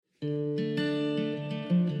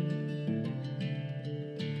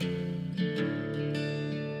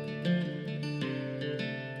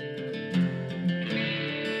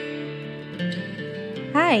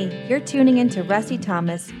Hi, you're tuning in to Rusty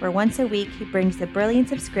Thomas, where once a week he brings the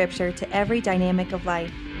brilliance of Scripture to every dynamic of life.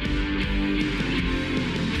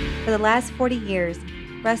 For the last 40 years,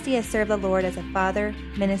 Rusty has served the Lord as a father,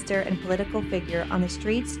 minister, and political figure on the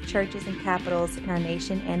streets, churches, and capitals in our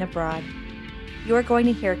nation and abroad. You are going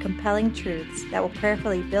to hear compelling truths that will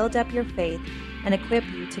prayerfully build up your faith and equip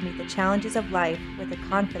you to meet the challenges of life with the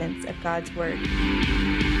confidence of God's Word.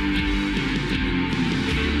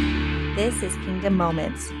 This is Kingdom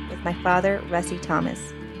Moments with my father, Rusty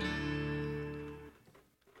Thomas.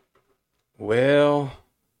 Well,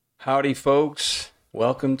 howdy folks.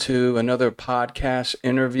 Welcome to another podcast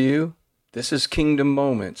interview. This is Kingdom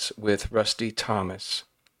Moments with Rusty Thomas.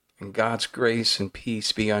 And God's grace and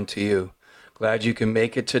peace be unto you. Glad you can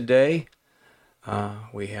make it today.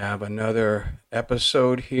 We have another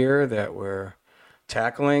episode here that we're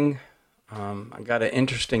tackling. I got an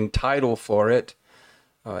interesting title for it.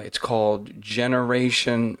 It's called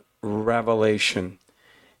Generation Revelation.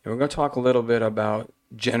 And we're going to talk a little bit about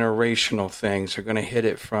generational things. We're going to hit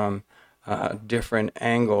it from different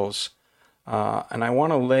angles. And I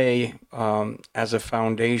want to lay as a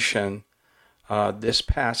foundation this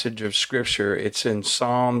passage of Scripture. It's in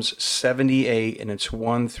Psalms 78, and it's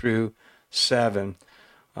 1 through 7.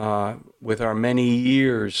 With our many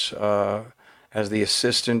years as the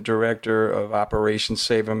Assistant Director of Operation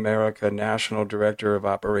Save America, National Director of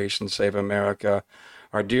Operation Save America,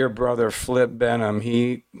 our dear brother Flip Benham,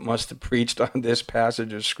 he must have preached on this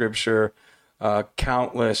passage of Scripture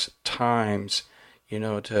countless times,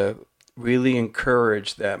 to really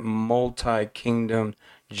encourage that multi-kingdom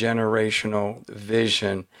generational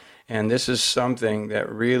vision. And this is something that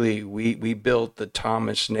really we built the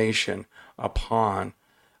Thomas Nation upon.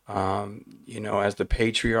 As the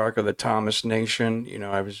patriarch of the Thomas Nation,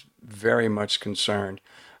 I was very much concerned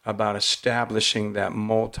about establishing that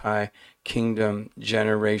multi-kingdom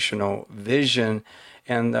generational vision.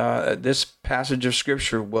 And this passage of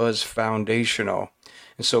Scripture was foundational.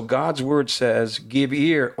 And so God's word says, "Give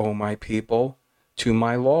ear, O my people, to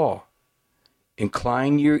my law.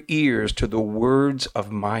 Incline your ears to the words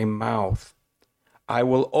of my mouth. I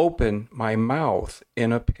will open my mouth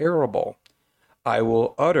in a parable. I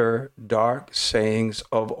will utter dark sayings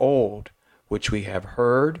of old, which we have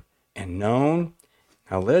heard and known."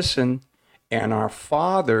 Now listen, "and our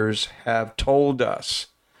fathers have told us."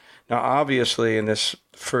 Now obviously in this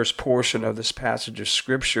first portion of this passage of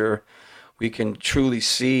Scripture, we can truly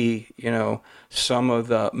see, some of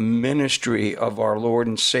the ministry of our Lord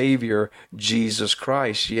and Savior, Jesus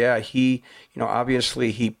Christ. Yeah, he,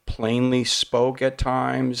 obviously he plainly spoke at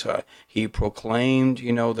times. He proclaimed,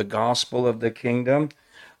 the gospel of the kingdom.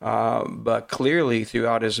 But clearly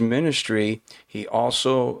throughout his ministry, he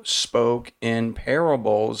also spoke in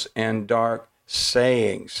parables and dark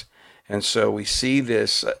sayings. And so we see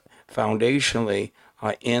this foundationally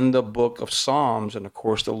in the book of Psalms. And of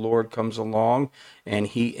course, the Lord comes along and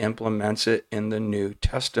he implements it in the New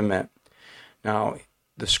Testament. Now,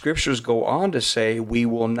 the scriptures go on to say, "We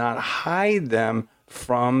will not hide them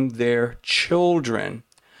from their children,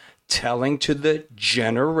 telling to the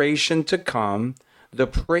generation to come the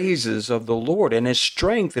praises of the Lord and his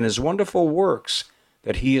strength and his wonderful works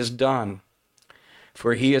that he has done.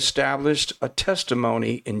 For he established a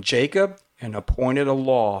testimony in Jacob and appointed a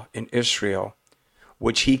law in Israel,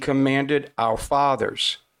 which he commanded our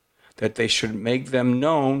fathers, that they should make them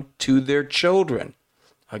known to their children."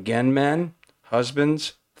 Again, men,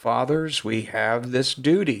 husbands, fathers, we have this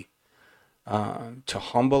duty to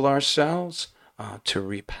humble ourselves, to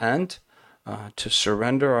repent, to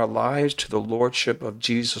surrender our lives to the Lordship of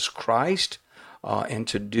Jesus Christ, and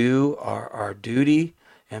to do our duty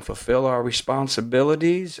and fulfill our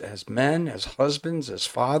responsibilities as men, as husbands, as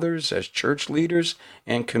fathers, as church leaders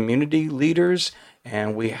and community leaders.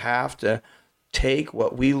 And we have to take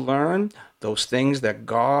what we learn, those things that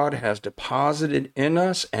God has deposited in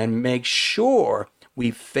us, and make sure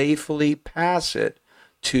we faithfully pass it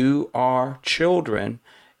to our children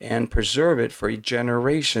and preserve it for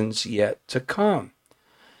generations yet to come.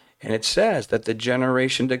 And it says that the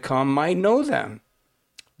generation to come might know them,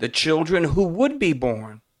 the children who would be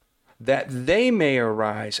born, that they may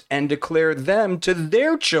arise and declare them to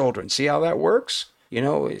their children. See how that works?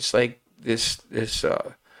 It's like this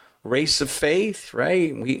race of faith,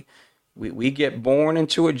 right? We get born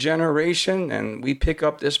into a generation and we pick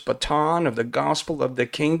up this baton of the gospel of the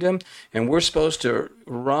kingdom, and we're supposed to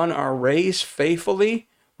run our race faithfully,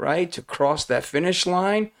 right, to cross that finish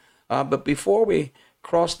line. But before we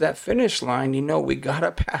cross that finish line, we got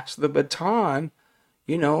to pass the baton,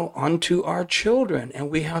 unto our children. And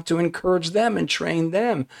we have to encourage them and train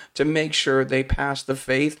them to make sure they pass the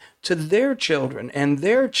faith to their children and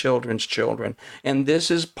their children's children. And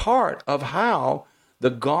this is part of how the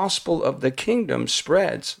gospel of the kingdom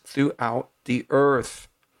spreads throughout the earth.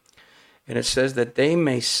 And it says that they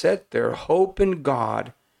may set their hope in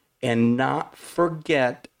God and not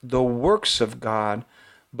forget the works of God,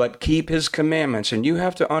 but keep his commandments. And you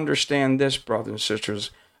have to understand this, brothers and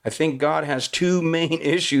sisters. I think God has two main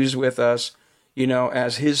issues with us,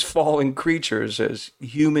 as his fallen creatures, as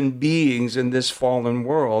human beings in this fallen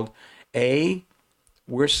world. A,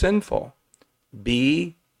 we're sinful.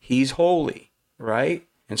 B, he's holy, right?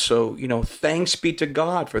 And so, thanks be to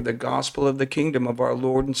God for the gospel of the kingdom of our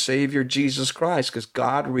Lord and Savior, Jesus Christ, because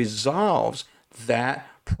God resolves that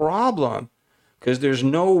problem. Because there's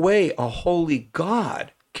no way a holy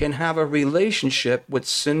God can have a relationship with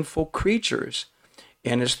sinful creatures.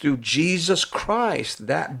 And it's through Jesus Christ,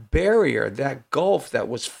 that barrier, that gulf that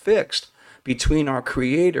was fixed between our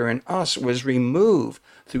Creator and us was removed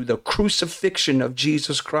through the crucifixion of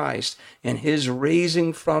Jesus Christ and his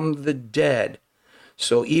raising from the dead.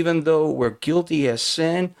 So even though we're guilty as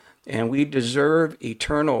sin and we deserve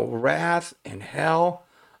eternal wrath and hell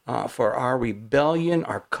for our rebellion,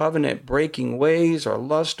 our covenant breaking ways, our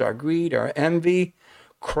lust, our greed, our envy,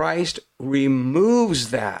 Christ removes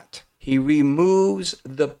that. He removes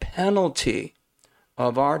the penalty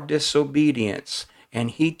of our disobedience. And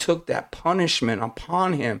he took that punishment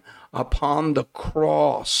upon him, upon the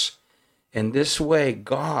cross. In this way,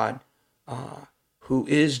 God, who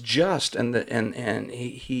is just and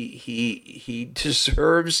he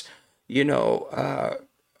deserves,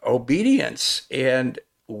 obedience, and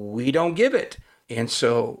we don't give it. And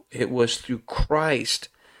so it was through Christ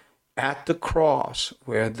at the cross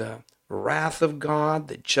where the wrath of God,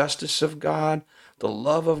 the justice of God, the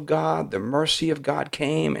love of God, the mercy of God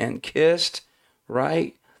came and kissed,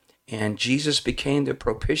 right? And Jesus became the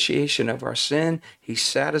propitiation of our sin. He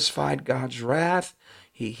satisfied God's wrath.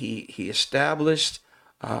 He established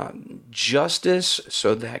justice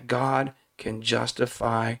so that God can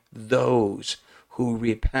justify those who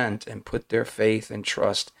repent and put their faith and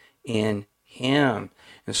trust in him.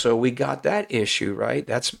 And so we got that issue, right?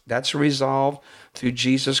 That's resolved through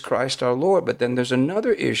Jesus Christ our Lord. But then there's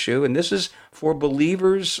another issue, and this is for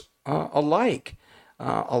believers alike.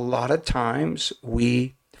 A lot of times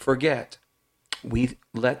we forget. We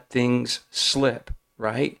let things slip,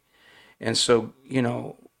 right? And so,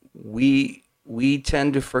 we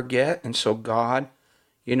tend to forget. And so God,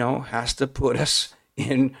 has to put us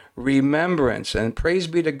in remembrance. And praise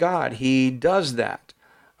be to God, he does that.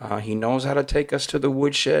 He knows how to take us to the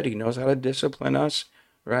woodshed. He knows how to discipline us,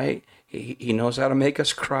 right? He knows how to make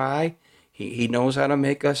us cry. He knows how to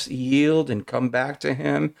make us yield and come back to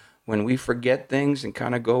him when we forget things and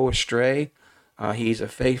kind of go astray. He's a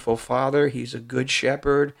faithful father. He's a good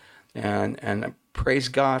shepherd. And praise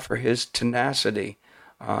God for his tenacity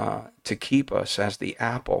to keep us as the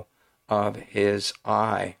apple of his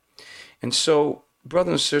eye. And so,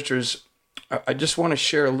 brothers and sisters, I just want to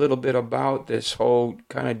share a little bit about this whole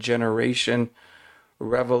kind of generation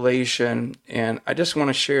revelation. And I just want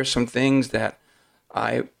to share some things that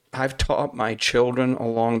I've taught my children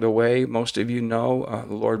along the way. Most of you know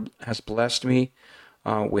the Lord has blessed me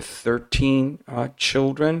with 13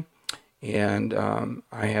 children. And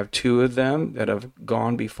I have 2 of them that have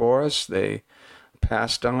gone before us. They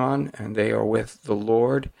passed on and they are with the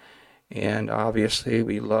Lord. And obviously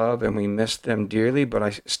we love and we miss them dearly, but I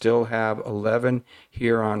still have 11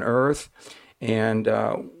 here on earth. And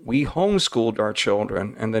we homeschooled our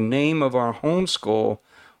children. And the name of our homeschool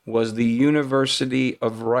was the University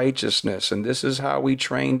of Righteousness. And this is how we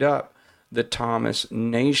trained up the Thomas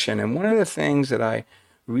Nation. And one of the things that I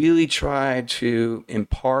really tried to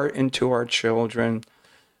impart into our children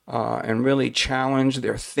and really challenge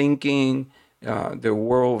their thinking, their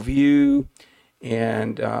worldview,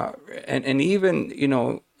 and even,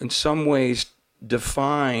 in some ways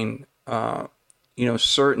define,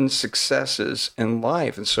 certain successes in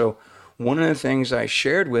life. And so one of the things I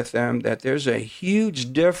shared with them that there's a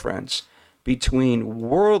huge difference between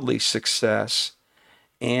worldly success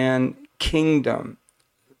and kingdom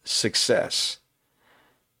success.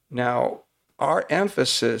 Now, our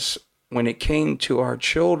emphasis when it came to our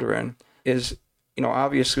children is,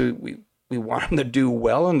 obviously we want them to do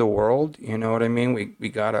well in the world. You know what I mean? We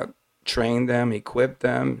got to train them, equip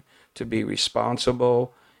them to be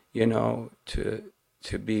responsible, to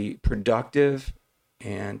be productive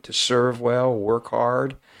and to serve well, work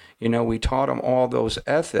hard. We taught them all those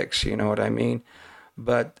ethics, you know what I mean?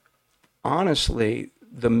 But honestly,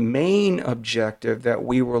 the main objective that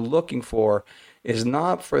we were looking for is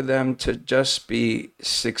not for them to just be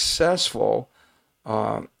successful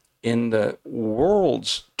in the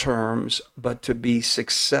world's terms, but to be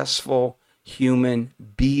successful human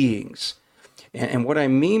beings. And what I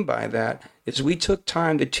mean by that is we took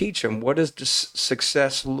time to teach them, what does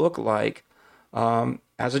success look like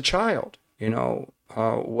as a child?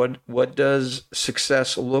 What does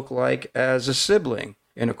success look like as a sibling?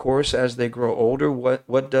 And of course, as they grow older,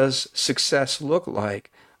 what does success look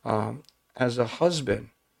like as a husband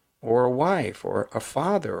or a wife or a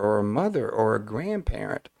father or a mother or a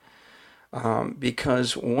grandparent?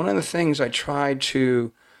 Because one of the things I try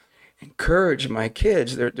to encourage my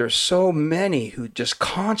kids, there's so many who just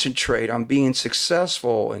concentrate on being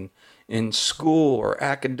successful in school or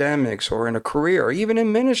academics or in a career or even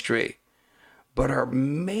in ministry, but are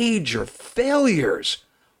major failures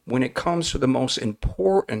when it comes to the most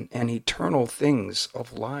important and eternal things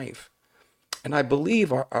of life. And I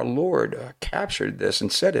believe our Lord captured this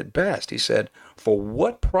and said it best. He said, "For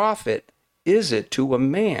what profit is it to a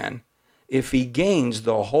man if he gains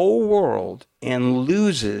the whole world and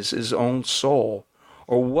loses his own soul?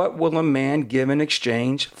 Or what will a man give in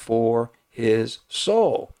exchange for his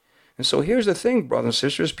soul?" And so here's the thing, brothers and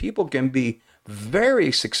sisters. People can be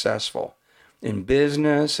very successful in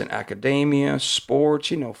business and academia,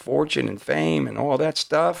 sports, fortune and fame and all that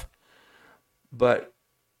stuff. But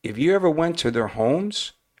if you ever went to their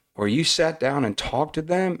homes or you sat down and talked to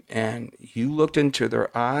them and you looked into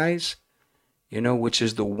their eyes, which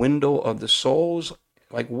is the window of the souls,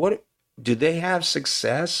 like what do they have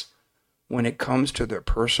success when it comes to their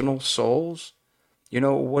personal souls?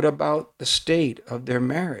 What about the state of their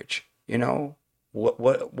marriage?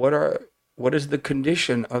 What is the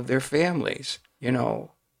condition of their families?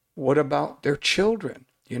 What about their children?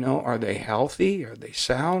 Are they healthy? Are they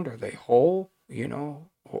sound? Are they whole?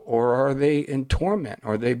 Or are they in torment?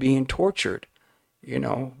 Are they being tortured,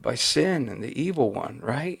 by sin and the evil one,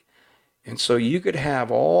 right? And so you could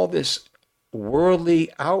have all this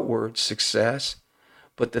worldly outward success,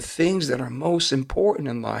 but the things that are most important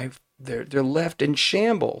in life, they're left in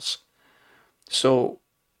shambles. So,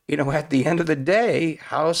 at the end of the day,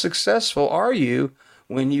 how successful are you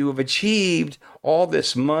when you have achieved all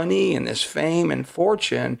this money and this fame and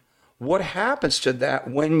fortune? What happens to that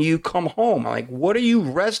when you come home? Like, what are you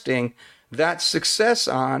resting that success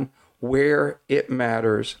on where it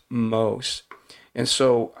matters most? And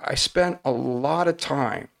so I spent a lot of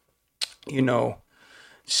time,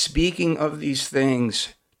 speaking of these things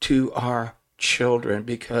to our children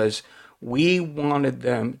because we wanted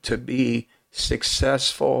them to be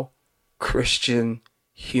successful Christian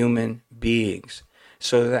human beings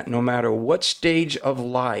so that no matter what stage of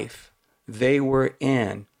life they were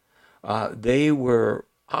in, they were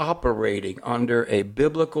operating under a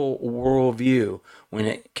biblical worldview when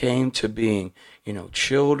it came to being,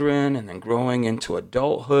 children and then growing into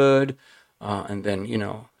adulthood and then,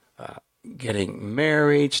 getting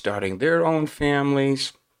married, starting their own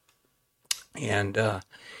families and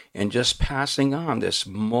just passing on this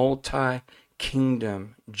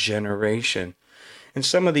multi-kingdom generation. And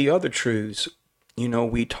some of the other truths,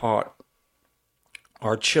 we taught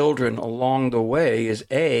our children along the way is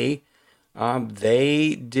they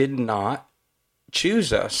did not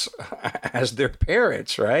choose us as their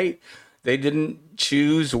parents, right? They didn't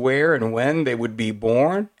choose where and when they would be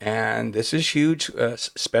born. And this is huge,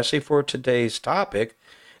 especially for today's topic.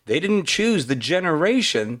 They didn't choose the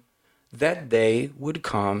generation that they would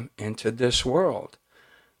come into this world.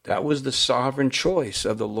 That was the sovereign choice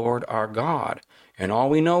of the Lord our God. And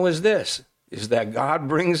all we know is this, is that God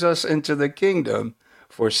brings us into the kingdom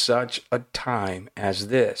for such a time as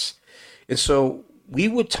this. And so we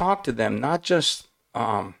would talk to them, not just,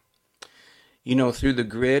 through the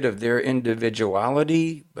grid of their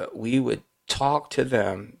individuality, but we would talk to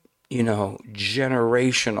them,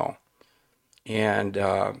 generational. And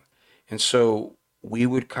so we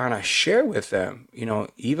would kind of share with them,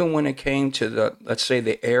 even when it came to let's say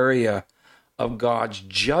the area of God's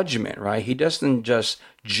judgment, right? He doesn't just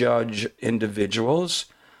judge individuals.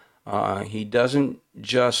 He doesn't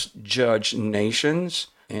just judge nations.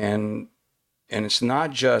 And it's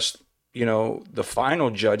not just, the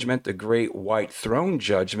final judgment, the great white throne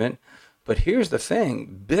judgment. But here's the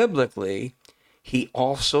thing, biblically, he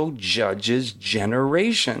also judges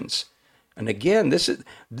generations. And again,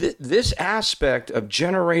 this aspect of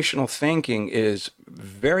generational thinking is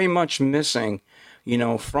very much missing,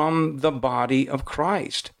 from the body of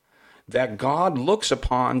Christ, that God looks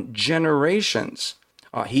upon generations.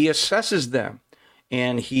 He assesses them,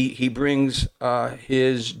 and he brings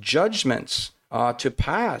his judgments to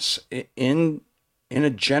pass in a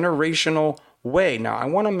generational way. Now, I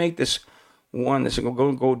want to make this one that's going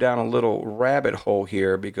to go down a little rabbit hole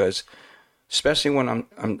here, because especially when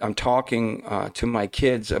I'm talking to my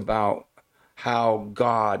kids about how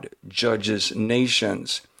God judges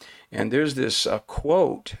nations. And there's this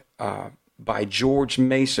quote by George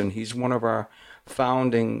Mason. He's one of our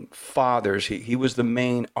founding fathers. He was the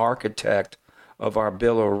main architect of our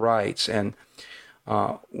Bill of Rights. And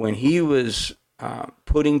when he was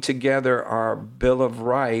putting together our Bill of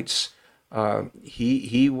Rights,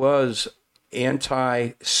 he was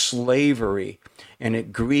anti-slavery, and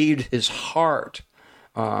it grieved his heart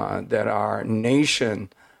that our nation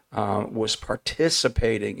was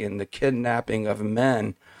participating in the kidnapping of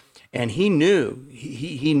men. And he knew,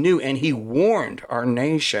 and he warned our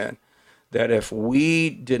nation that if we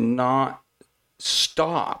did not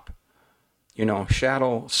stop,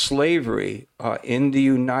 chattel slavery in the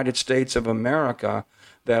United States of America,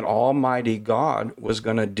 that Almighty God was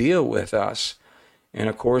going to deal with us. And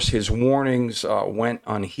of course, his warnings went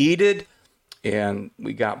unheeded, and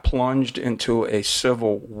we got plunged into a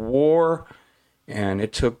civil war, and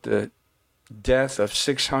it took the death of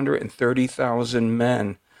 630,000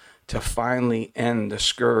 men to finally end the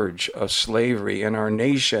scourge of slavery in our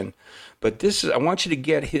nation. But I want you to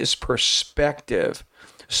get his perspective,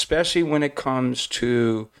 especially when it comes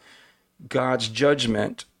to God's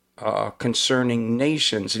judgment concerning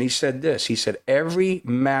nations. And he said this, he said, every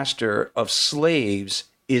master of slaves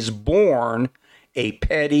is born a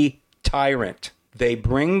petty tyrant. They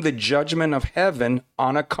bring the judgment of heaven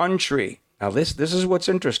on a country. Now this is what's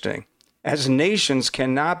interesting. As nations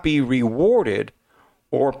cannot be rewarded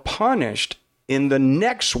or punished in the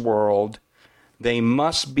next world, they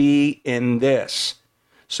must be in this.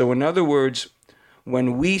 So in other words,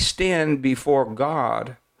 when we stand before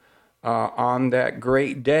God on that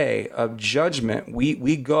great day of judgment,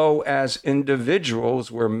 we go as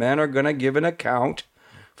individuals where men are going to give an account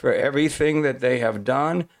for everything that they have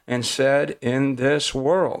done and said in this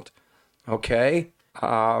world. Okay?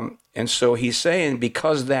 And so he's saying,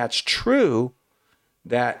 because that's true,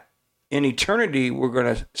 that in eternity, we're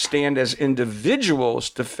going to stand as individuals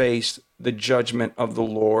to face the judgment of the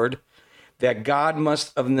Lord, that God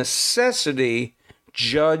must of necessity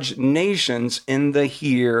judge nations in the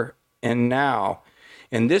here and now.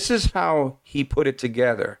 And this is how he put it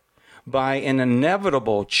together. By an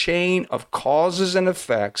inevitable chain of causes and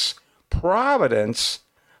effects, providence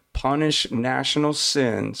punished national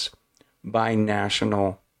sins by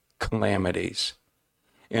national calamities.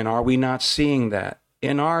 And are we not seeing that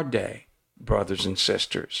in our day, brothers and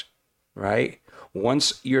sisters, right?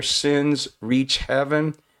 Once your sins reach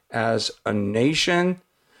heaven as a nation,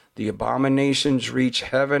 the abominations reach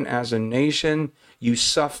heaven as a nation, you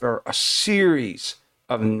suffer a series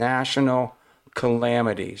of national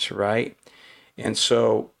calamities, right? And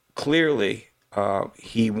so clearly,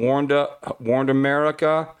 he warned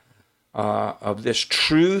America of this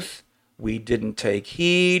truth. We didn't take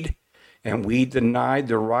heed, and we denied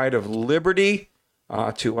the right of liberty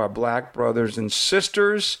to our black brothers and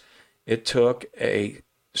sisters. It took a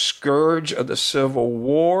scourge of the Civil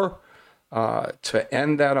War to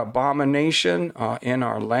end that abomination in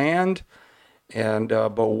our land. And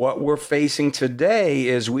but what we're facing today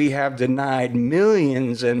is we have denied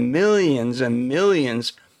millions and millions and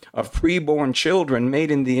millions of preborn children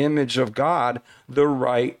made in the image of God the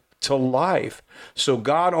right to life. So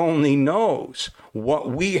God only knows what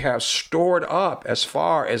we have stored up as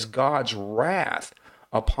far as God's wrath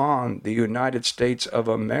upon the United States of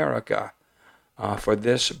America for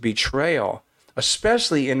this betrayal,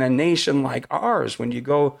 especially in a nation like ours. When you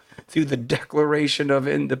go through the Declaration of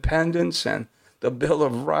Independence and the Bill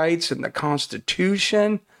of Rights and the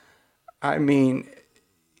Constitution, I mean,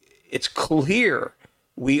 it's clear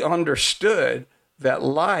we understood that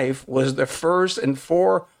life was the first and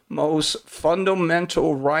foremost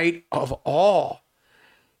fundamental right of all.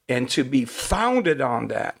 And to be founded on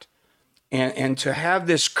that, and to have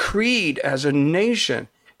this creed as a nation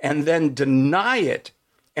and then deny it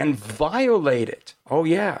and violate it, oh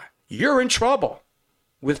yeah, you're in trouble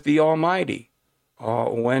with the Almighty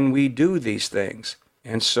when we do these things.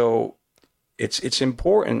 And so it's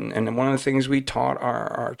important. And one of the things we taught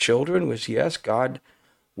our children was, yes, God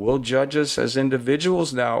will judge us as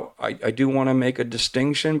individuals. Now, I do want to make a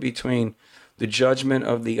distinction between the judgment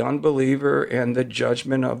of the unbeliever and the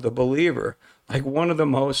judgment of the believer. Like one of the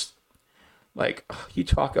most, like you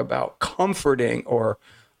talk about comforting or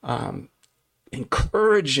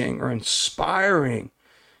encouraging or inspiring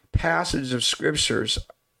passage of scriptures.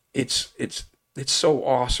 It's so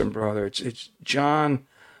awesome, brother. It's John,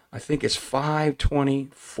 I think it's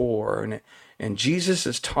 5:24, and Jesus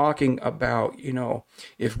is talking about,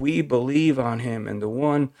 if we believe on him, and the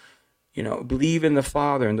one believe in the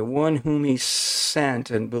Father and the one whom he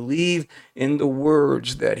sent, and believe in the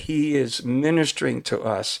words that he is ministering to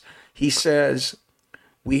us, he says,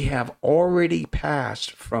 we have already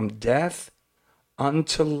passed from death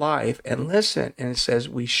unto life. And listen, and it says,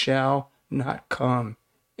 we shall not come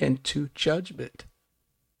into judgment.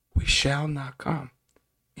 We shall not come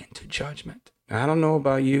into judgment. Now, I don't know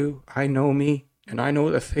about you. I know me, and I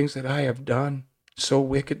know the things that I have done so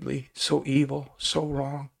wickedly, so evil, so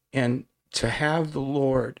wrong. And to have the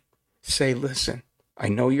Lord say, listen, I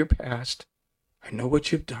know your past. I know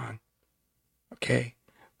what you've done. Okay?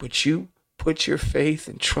 But you put your faith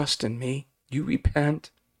and trust in me. You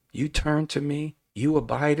repent. You turn to me. You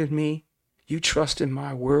abide in me. You trust in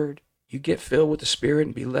my word. You get filled with the Spirit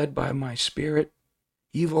and be led by my Spirit.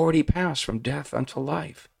 You've already passed from death unto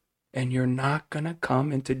life. And you're not going to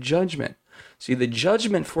come into judgment. See, the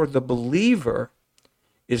judgment for the believer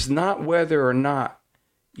is not whether or not,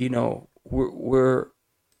 we're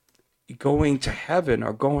going to heaven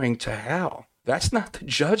or going to hell. That's not the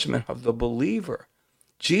judgment of the believer.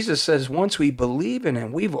 Jesus says once we believe in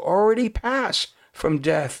him, we've already passed from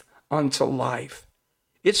death unto life.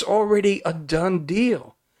 It's already a done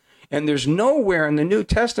deal. And there's nowhere in the New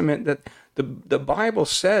Testament that the Bible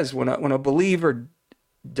says when a believer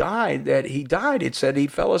died, that he died. It said he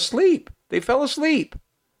fell asleep. They fell asleep.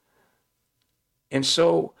 And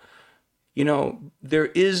so, there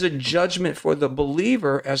is a judgment for the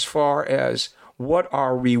believer as far as what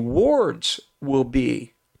our rewards will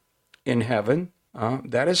be in heaven.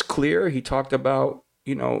 That is clear. He talked about,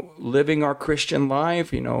 living our Christian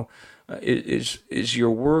life. Is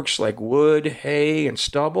your works like wood, hay, and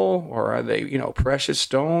stubble? Or are they, precious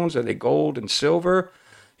stones? Are they gold and silver?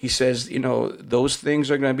 He says, those things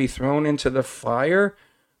are going to be thrown into the fire,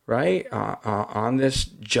 right? On this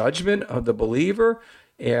judgment of the believer.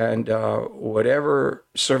 And whatever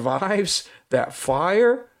survives that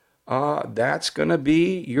fire, that's going to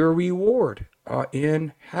be your reward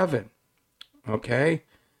in heaven. Okay?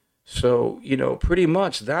 So, pretty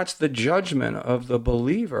much that's the judgment of the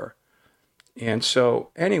believer. And so,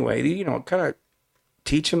 anyway, kind of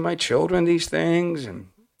teaching my children these things.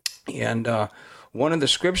 And one of the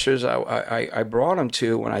scriptures I brought them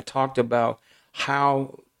to when I talked about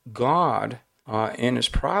how God, in his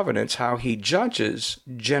providence, how he judges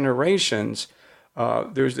generations.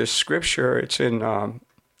 There's this scripture, it's in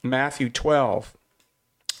Matthew 12,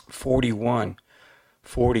 41,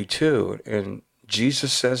 42, and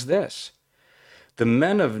Jesus says this, the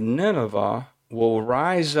men of Nineveh will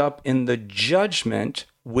rise up in the judgment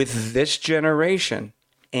with this generation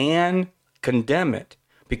and condemn it,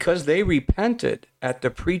 because they repented at the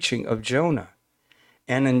preaching of Jonah.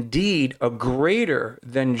 And indeed, a greater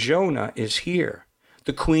than Jonah is here.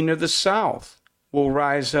 The queen of the south will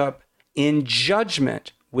rise up in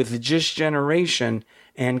judgment with this generation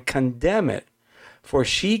and condemn it. For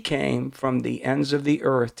she came from the ends of the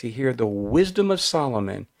earth to hear the wisdom of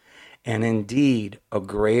Solomon. And indeed, a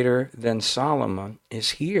greater than Solomon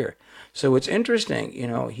is here. So it's interesting,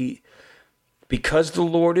 because the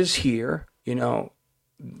Lord is here,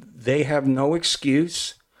 they have no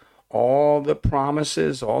excuse. All the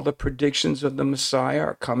promises, all the predictions of the Messiah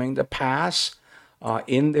are coming to pass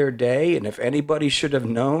in their day. And if anybody should have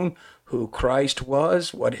known who Christ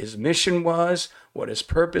was, what his mission was, what his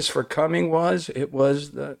purpose for coming was, it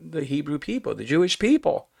was the Hebrew people, the Jewish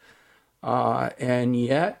people. And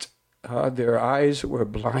yet their eyes were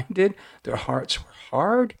blinded, their hearts were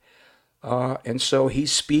hard. And so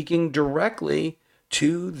he's speaking directly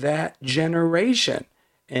to that generation.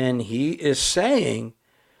 And he is saying,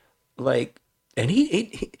 and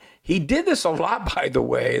he did this a lot, by the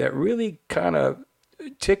way, that really kind of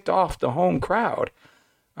ticked off the home crowd.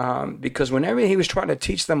 Because whenever he was trying to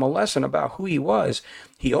teach them a lesson about who he was,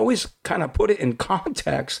 he always kind of put it in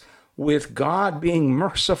context with God being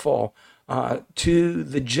merciful to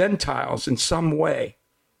the Gentiles in some way.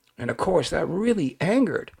 And of course, that really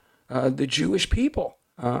angered the Jewish people,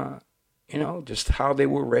 just how they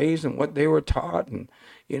were raised and what they were taught. And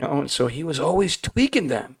so he was always tweaking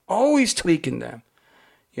them. And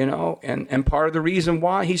part of the reason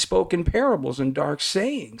why he spoke in parables and dark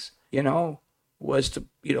sayings, was to,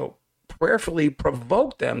 prayerfully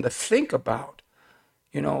provoke them to think about,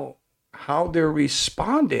 how they're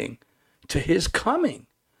responding to his coming.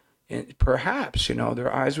 And perhaps,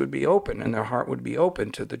 their eyes would be open and their heart would be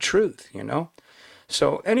open to the truth,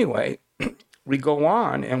 So anyway, we go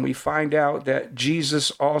on and we find out that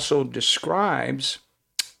Jesus also describes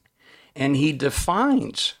and he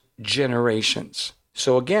defines generations.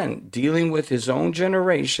 So again, dealing with his own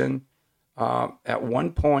generation, at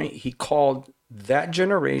one point he called that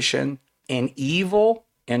generation an evil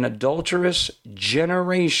an adulterous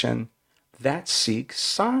generation that seeks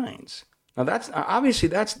signs. Now that's obviously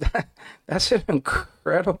that's an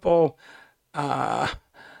incredible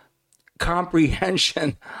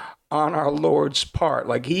comprehension on our Lord's part.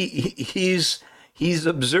 Like he's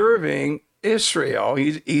observing Israel.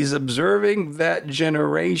 He's observing that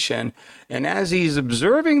generation. And as he's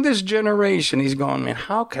observing this generation, he's going, man,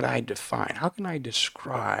 how can I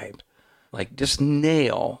describe, like just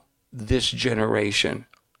nail this generation?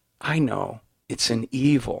 I know it's an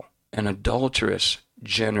evil, an adulterous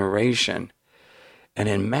generation. And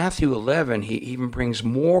in Matthew 11, he even brings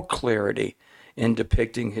more clarity in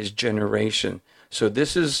depicting his generation. So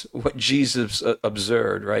this is what Jesus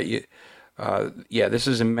observed, right? This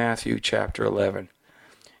is in Matthew chapter 11.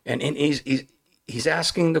 And he's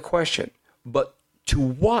asking the question, but to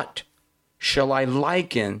what shall I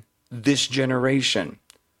liken this generation?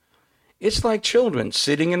 It's like children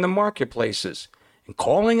sitting in the marketplaces and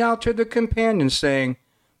calling out to their companions saying,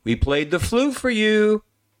 we played the flute for you,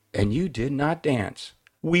 and you did not dance.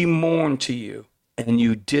 We mourned to you, and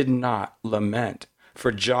you did not lament.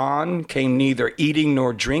 For John came neither eating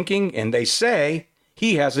nor drinking, and they say,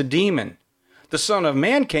 he has a demon. The Son of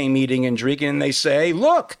Man came eating and drinking, and they say,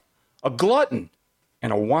 look, a glutton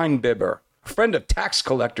and a winebibber, a friend of tax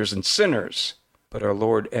collectors and sinners. But our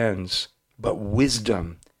Lord ends, but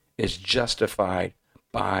wisdom is justified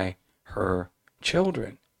by her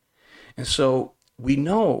children. And so we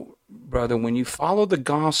know, brother, when you follow the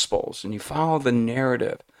Gospels and you follow the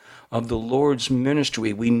narrative of the Lord's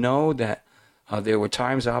ministry, we know that there were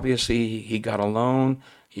times, obviously, he got alone.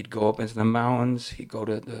 He'd go up into the mountains. He'd go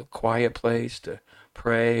to the quiet place to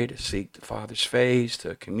pray, to seek the Father's face,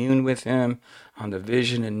 to commune with him on the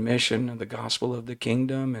vision and mission of the gospel of the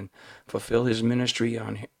kingdom and fulfill his ministry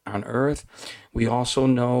on earth. We also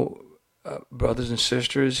know, brothers and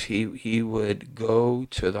sisters, he would go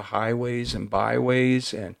to the highways and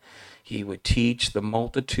byways, and he would teach the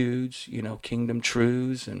multitudes, kingdom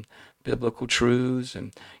truths and biblical truths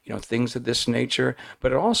and, things of this nature.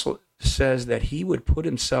 But it also says that he would put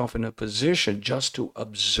himself in a position just to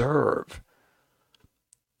observe,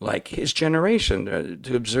 like his generation,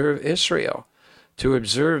 to observe Israel, to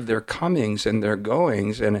observe their comings and their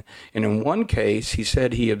goings. And in one case, he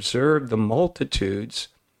said he observed the multitudes,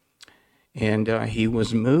 and he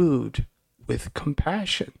was moved with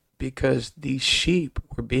compassion because these sheep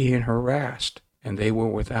were being harassed and they were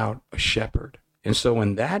without a shepherd. And so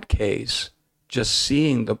in that case, just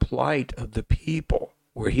seeing the plight of the people,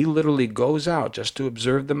 where he literally goes out just to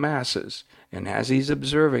observe the masses, and as he's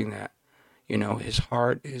observing that, his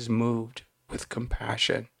heart is moved with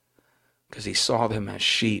compassion because he saw them as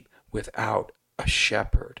sheep without a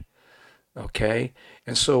shepherd. Okay?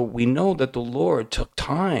 And so we know that the Lord took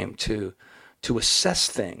time to assess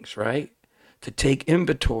things, right? To take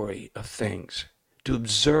inventory of things, to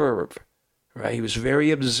observe, right? He was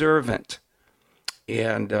very observant.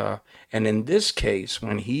 And in this case,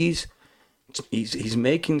 when he's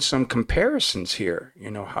making some comparisons here,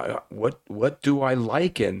 what do I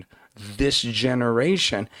liken this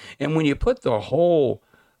generation? And when you put the whole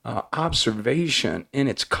observation in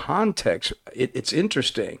its context, it's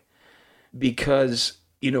interesting because,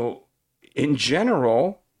 in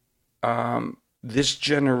general, this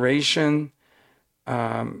generation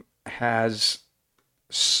has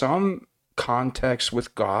some context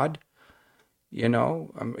with God.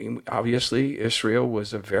 Obviously Israel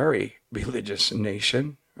was a very religious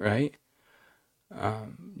nation, right?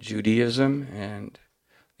 Judaism and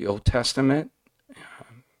the Old Testament.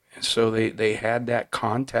 And so they had that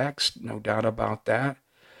context, no doubt about that.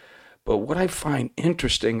 But what I find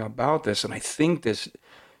interesting about this, and I think this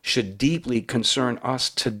should deeply concern us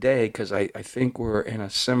today, because I think we're in a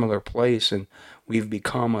similar place and we've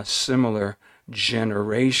become a similar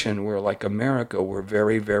generation where, like America, we're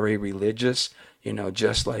very, very religious,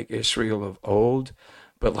 just like Israel of old.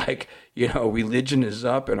 But religion is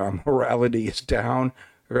up and our morality is down,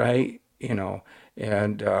 right?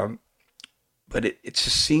 But it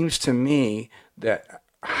just seems to me that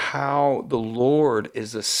how the Lord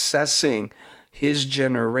is assessing his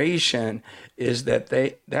generation is that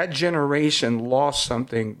that generation lost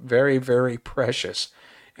something very, very precious.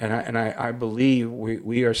 And I believe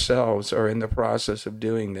we ourselves are in the process of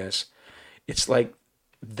doing this. It's like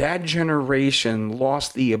that generation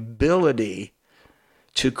lost the ability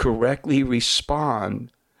to correctly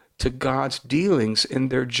respond to God's dealings in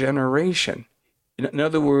their generation. In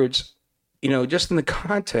other words, just in the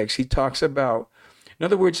context, he talks about, in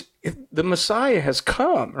other words, the Messiah has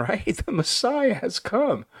come, right? The Messiah has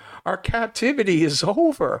come. Our captivity is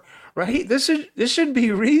over, right? This should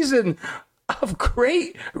be reason of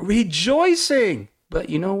great rejoicing. But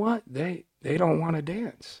you know what? They don't want to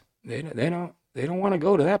dance. They don't want to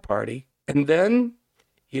go to that party. And then,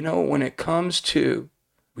 when it comes to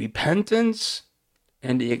repentance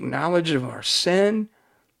and the acknowledgement of our sin,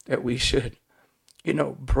 that we should,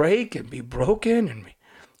 break and be broken and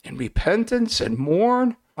in repentance and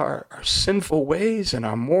mourn our sinful ways and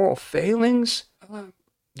our moral failings,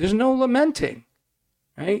 there's no lamenting,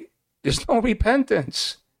 right? There's no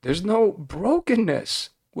repentance. There's no brokenness,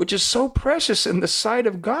 which is so precious in the sight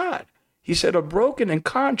of God. He said, a broken and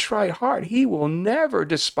contrite heart he will never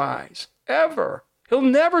despise, ever. He'll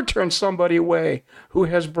never turn somebody away who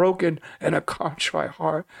has broken and a contrite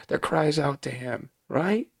heart that cries out to him,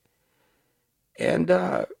 right? And,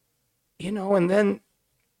 and then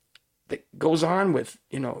it goes on with,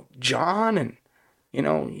 John, and,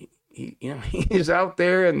 he's out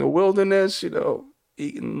there in the wilderness,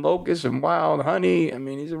 eating locusts and wild honey. I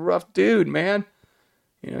mean, he's a rough dude, man.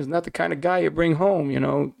 He's not the kind of guy you bring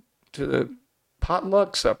home, to the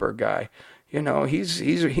potluck supper guy.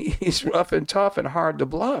 He's rough and tough and hard to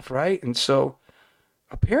bluff, right? And so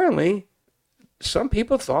apparently some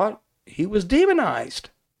people thought he was demonized.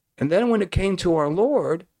 And then when it came to our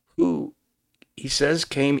Lord, who he says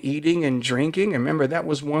came eating and drinking, and remember that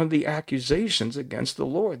was one of the accusations against the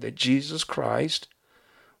Lord, that Jesus Christ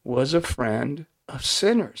was a friend of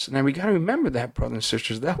sinners. Now we got to remember that, brothers and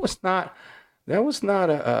sisters. That was not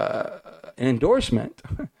an endorsement.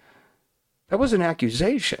 That was an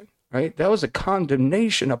accusation, right? That was a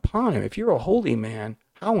condemnation upon him. If you're a holy man,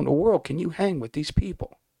 how in the world can you hang with these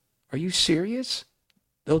people? Are you serious?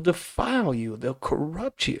 They'll defile you. They'll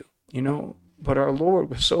corrupt you, But our Lord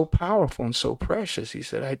was so powerful and so precious. He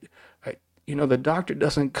said, the doctor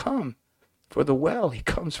doesn't come for the well. He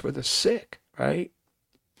comes for the sick, right?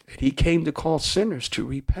 He came to call sinners to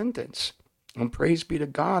repentance. And praise be to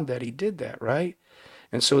God that he did that, right?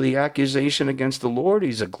 And so the accusation against the Lord,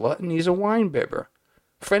 he's a glutton, he's a winebibber,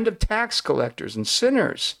 friend of tax collectors and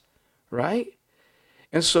sinners, right?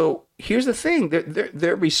 And so here's the thing,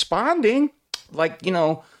 they're responding like,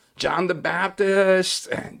 John the Baptist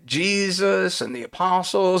and Jesus and the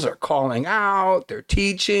apostles are calling out, they're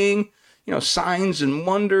teaching, signs and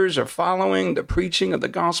wonders are following the preaching of the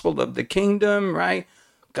gospel of the kingdom, right?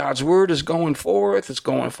 God's word is going forth, it's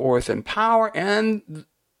going forth in power, and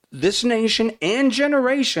this nation and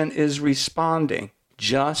generation is responding,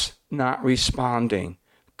 just not responding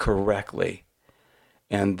correctly.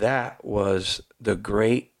 And that was the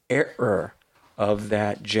great error of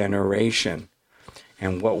that generation.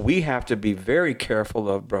 And what we have to be very careful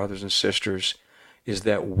of, brothers and sisters, is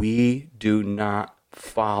that we do not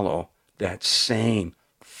follow that same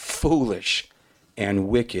foolish and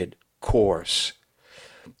wicked course.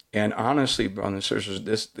 And honestly, brothers and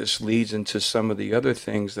sisters, this leads into some of the other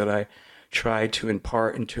things that I try to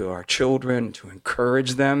impart into our children, to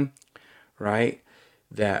encourage them, right?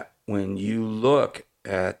 That when you look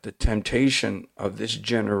at the temptation of this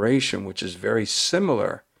generation, which is very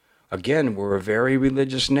similar, again, we're a very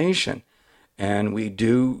religious nation, and we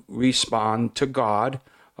do respond to God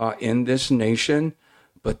in this nation,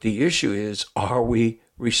 but the issue is, are we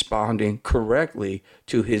responding correctly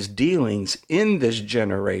to his dealings in this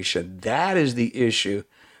generation? That is the issue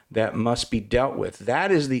that must be dealt with.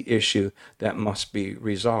 That is the issue that must be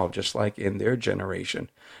resolved, just like in their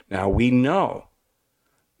generation. Now, we know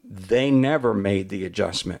they never made the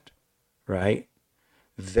adjustment, right?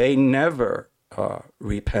 They never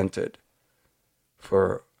repented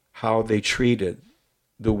for how they treated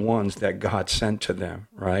the ones that God sent to them,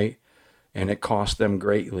 right? And it cost them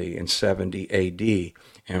greatly in 70 AD.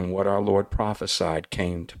 And what our Lord prophesied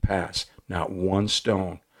came to pass. Not one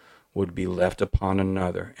stone would be left upon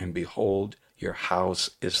another. And behold, your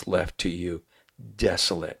house is left to you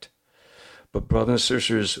desolate. But brothers and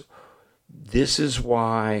sisters, this is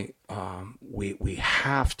why we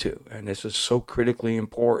have to, and this is so critically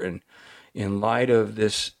important in light of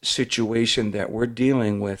this situation that we're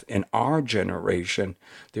dealing with in our generation.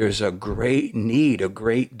 There's a great need, a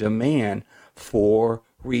great demand for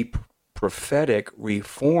prophetic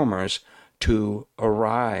reformers to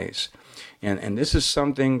arise. And this is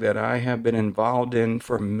something that I have been involved in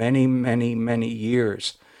for many, many, many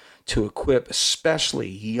years, to equip especially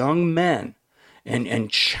young men and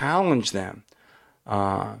challenge them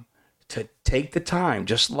to take the time,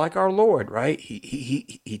 just like our Lord, right?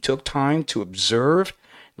 He took time to observe,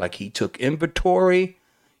 like he took inventory.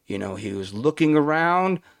 He was looking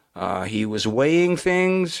around. He was weighing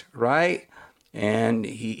things, right? And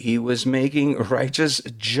he was making righteous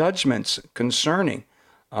judgments concerning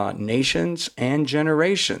nations and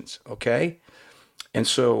generations, okay? And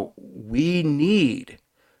so we need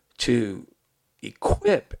to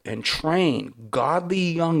equip and train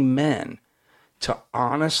godly young men to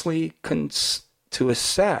honestly to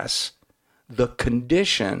assess the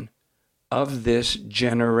condition of this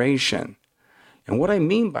generation. And what I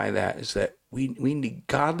mean by that is that we need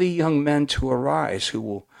godly young men to arise who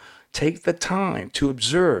will take the time to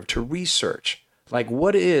observe, to research, like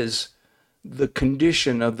what is the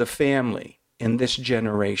condition of the family in this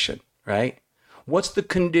generation, right? What's the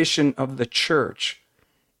condition of the church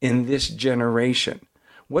in this generation?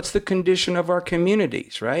 What's the condition of our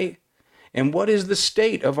communities, right? And what is the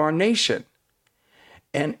state of our nation?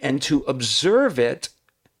 And to observe it,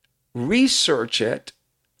 research it,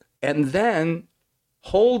 and then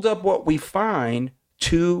hold up what we find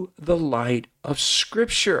to the light of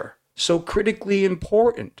Scripture. So critically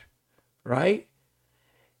important, right?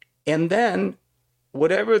 And then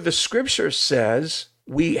whatever the Scripture says,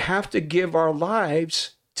 we have to give our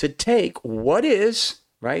lives to take what is,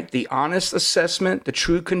 right, the honest assessment, the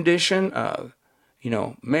true condition of,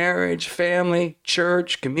 marriage, family,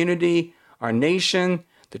 church, community, our nation,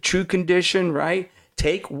 the true condition, right?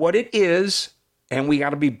 Take what it is, and we got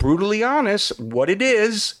to be brutally honest what it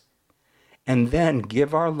is, and then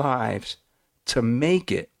give our lives to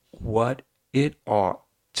make it what it ought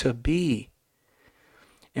to be.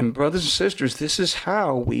 And brothers and sisters, this is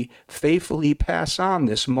how we faithfully pass on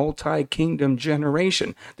this multi-kingdom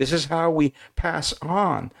generation. This is how we pass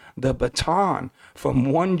on the baton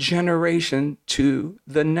from one generation to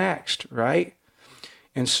the next, right?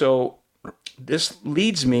 And so this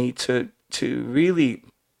leads me to really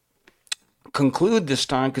conclude this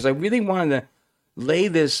time, because I really wanted to lay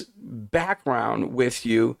this background with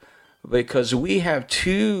you, because we have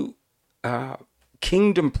two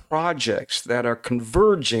kingdom projects that are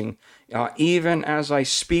converging even as I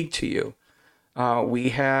speak to you. We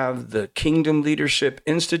have the Kingdom Leadership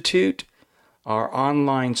Institute, our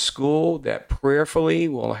online school that prayerfully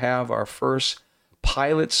will have our first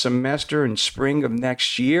pilot semester in spring of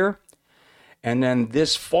next year. And then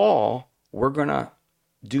this fall, we're going to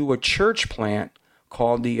do a church plant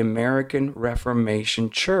called the American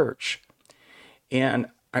Reformation Church. And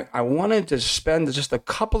I wanted to spend just a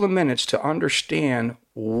couple of minutes to understand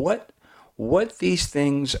what these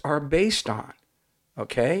things are based on,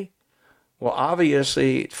 okay? Well,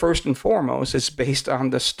 obviously, first and foremost, it's based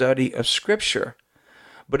on the study of Scripture.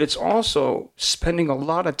 But it's also spending a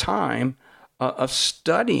lot of time of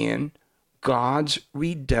studying God's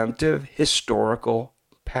redemptive historical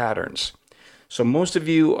patterns. So most of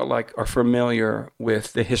you are familiar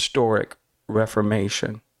with the historic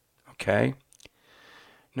Reformation, okay?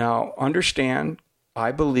 Now, understand,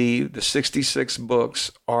 I believe the 66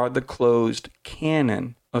 books are the closed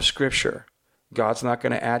canon of Scripture. God's not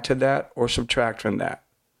going to add to that or subtract from that.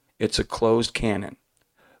 It's a closed canon.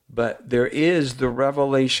 But there is the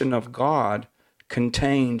revelation of God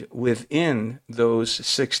contained within those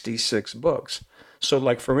 66 books.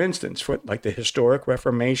 So for instance, for the historic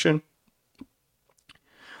Reformation,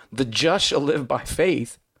 the just shall live by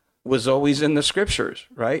faith was always in the Scriptures,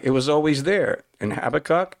 right? It was always there. In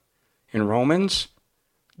Habakkuk, in Romans,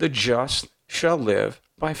 the just shall live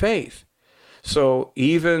by faith. So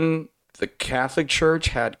even the Catholic Church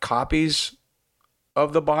had copies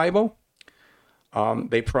of the Bible.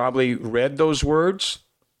 They probably read those words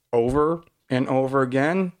over and over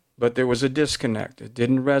again, but there was a disconnect. It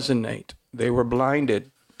didn't resonate. They were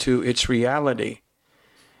blinded to its reality.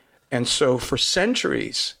 And so for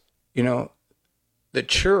centuries, the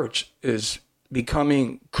church is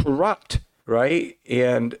becoming corrupt, right?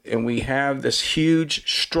 And we have this huge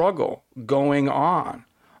struggle going on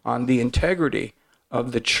the integrity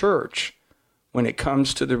of the church when it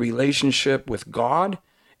comes to the relationship with God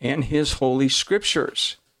and His holy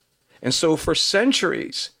Scriptures. And so for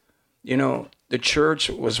centuries, the church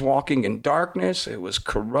was walking in darkness. It was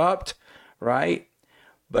corrupt, right?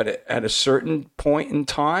 But at a certain point in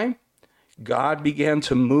time, God began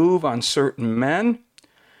to move on certain men,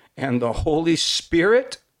 and the Holy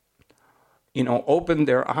Spirit, opened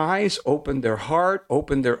their eyes, opened their heart,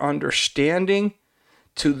 opened their understanding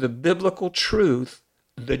to the biblical truth.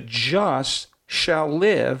 The just shall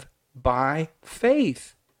live by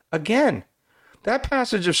faith. Again, that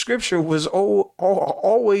passage of Scripture was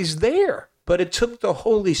always there, but it took the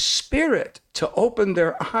Holy Spirit to open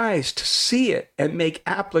their eyes to see it and make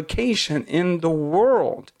application in the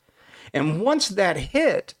world. And once that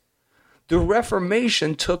hit, the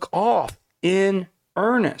Reformation took off in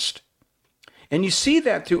earnest. And you see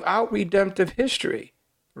that throughout redemptive history,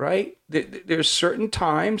 right? There's certain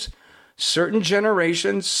times, certain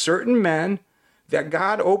generations, certain men that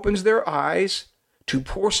God opens their eyes to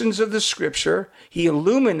portions of the Scripture. He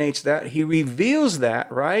illuminates that. He reveals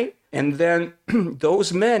that, right? And then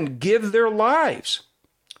those men give their lives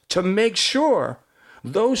to make sure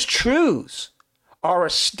those truths are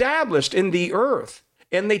established in the earth.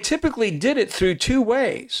 And they typically did it through two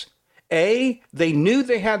ways. A, they knew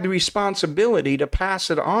they had the responsibility to pass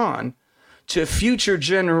it on to future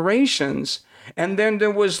generations. And then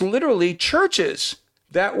there was literally churches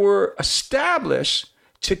that were established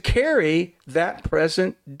to carry that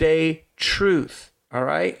present day truth. All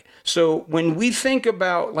right. So when we think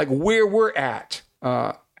about like where we're at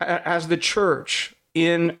as the church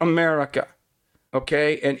in America,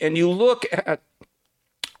 okay, and you look at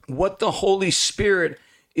what the Holy Spirit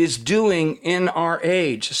is doing in our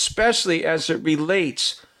age, especially as it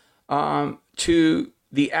relates to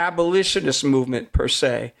the abolitionist movement per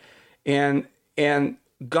se, and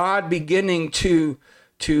God beginning to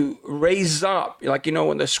raise up, like, you know,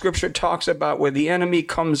 when the scripture talks about where the enemy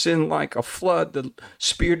comes in like a flood, the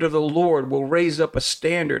Spirit of the Lord will raise up a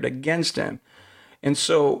standard against him. And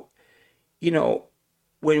so, you know,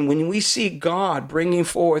 when we see God bringing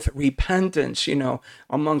forth repentance, you know,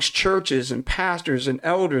 amongst churches and pastors and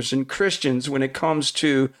elders and Christians, when it comes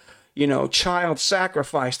to, you know, child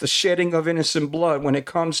sacrifice, the shedding of innocent blood, when it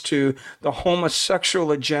comes to the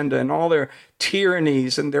homosexual agenda and all their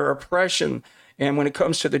tyrannies and their oppression, and when it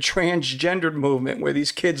comes to the transgendered movement, where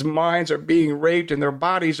these kids' minds are being raped and their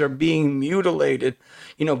bodies are being mutilated,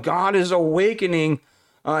 you know, God is awakening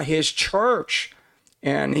his church,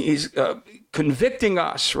 and he's convicting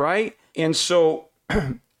us, right? And so,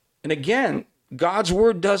 and again, God's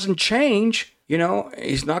word doesn't change. You know,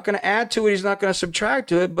 he's not going to add to it. He's not going to subtract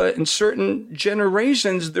to it. But in certain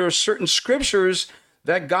generations, there are certain scriptures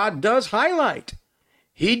that God does highlight.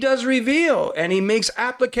 He does reveal, and he makes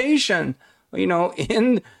application, you know,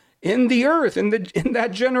 in the earth, in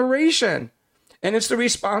that generation. And it's the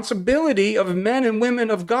responsibility of men and women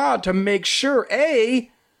of God to make sure,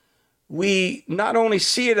 we not only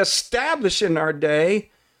see it established in our day,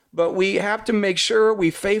 but we have to make sure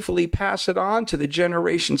we faithfully pass it on to the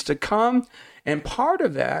generations to come. And part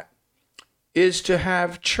of that is to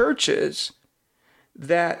have churches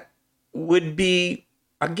that would be,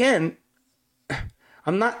 again,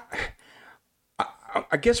 I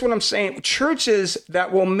guess what I'm saying, churches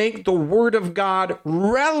that will make the word of God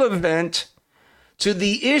relevant to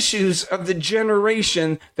the issues of the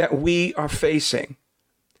generation that we are facing.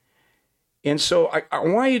 And so I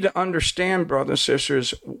want you to understand, brothers and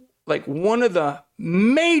sisters, like one of the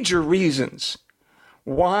major reasons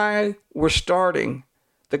why we're starting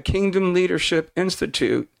the Kingdom Leadership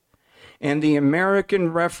Institute and the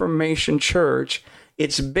American Reformation Church,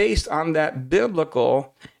 it's based on that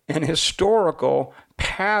biblical and historical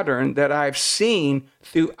pattern that I've seen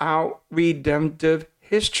throughout redemptive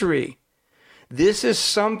history. This is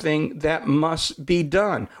something that must be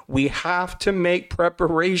done. We have to make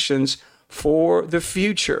preparations for the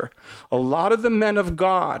future. A lot of the men of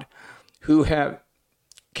God who have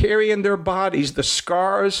carry in their bodies the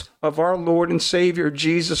scars of our Lord and Savior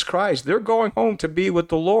Jesus Christ, they're going home to be with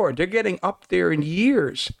the Lord. They're getting up there in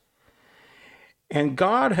years. And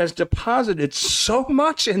God has deposited so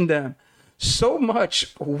much in them, so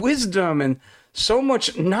much wisdom and so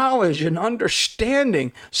much knowledge and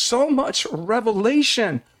understanding, so much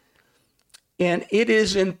revelation. And it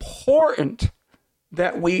is important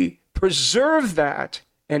that we preserve that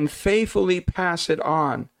and faithfully pass it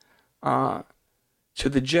on to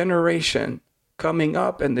the generation coming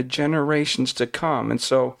up and the generations to come. And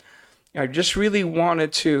so I just really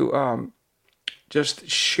wanted to just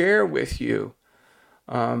share with you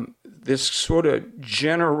this sort of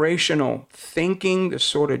generational thinking, this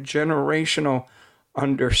sort of generational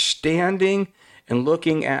understanding, and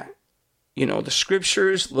looking at, you know, the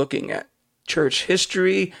scriptures, looking at church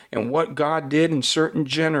history and what God did in certain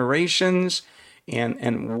generations,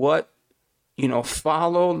 and what, you know,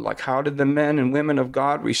 followed. Like, how did the men and women of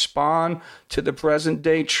God respond to the present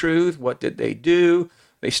day truth? What did they do?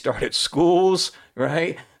 They started schools,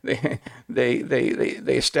 right? They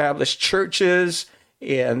established churches,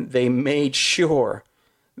 and they made sure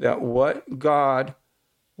that what God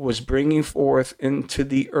was bringing forth into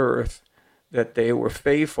the earth, that they were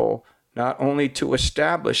faithful not only to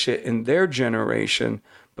establish it in their generation,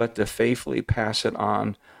 but to faithfully pass it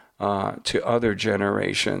on to other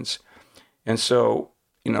generations. And so,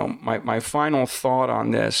 you know, my final thought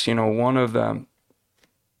on this, you know, one of the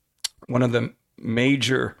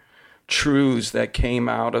major truths that came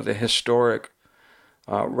out of the historic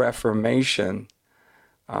Reformation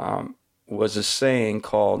was a saying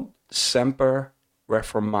called semper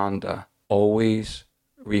reformanda, always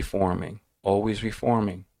reforming,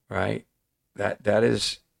 right? That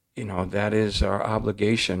is, you know, that is our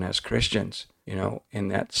obligation as Christians. in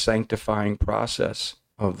that sanctifying process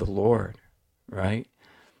of the Lord, right?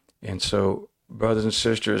 And so, brothers and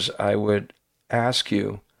sisters, I would ask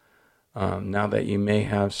you, now that you may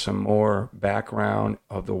have some more background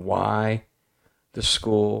of the why the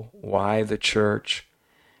school, why the church,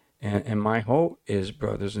 and my hope is,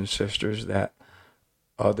 brothers and sisters, that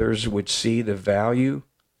others would see the value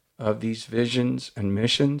of these visions and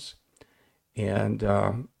missions, and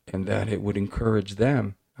that it would encourage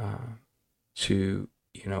them to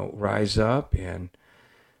rise up, and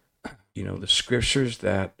the scriptures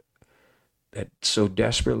that so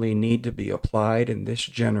desperately need to be applied in this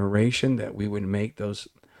generation, that we would make those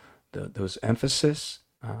emphasis.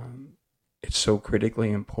 It's so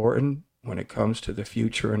critically important when it comes to the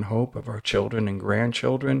future and hope of our children and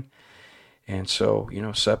grandchildren. And so,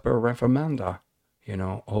 semper reformanda,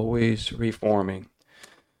 always reforming.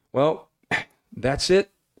 Well, that's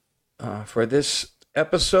it for this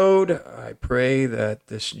episode. I pray that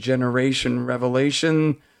this generation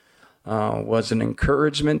revelation was an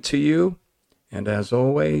encouragement to you. And as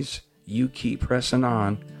always, you keep pressing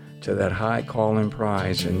on to that high calling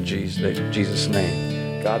prize in Jesus'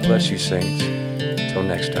 name. God bless you, saints. Until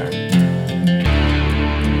next time.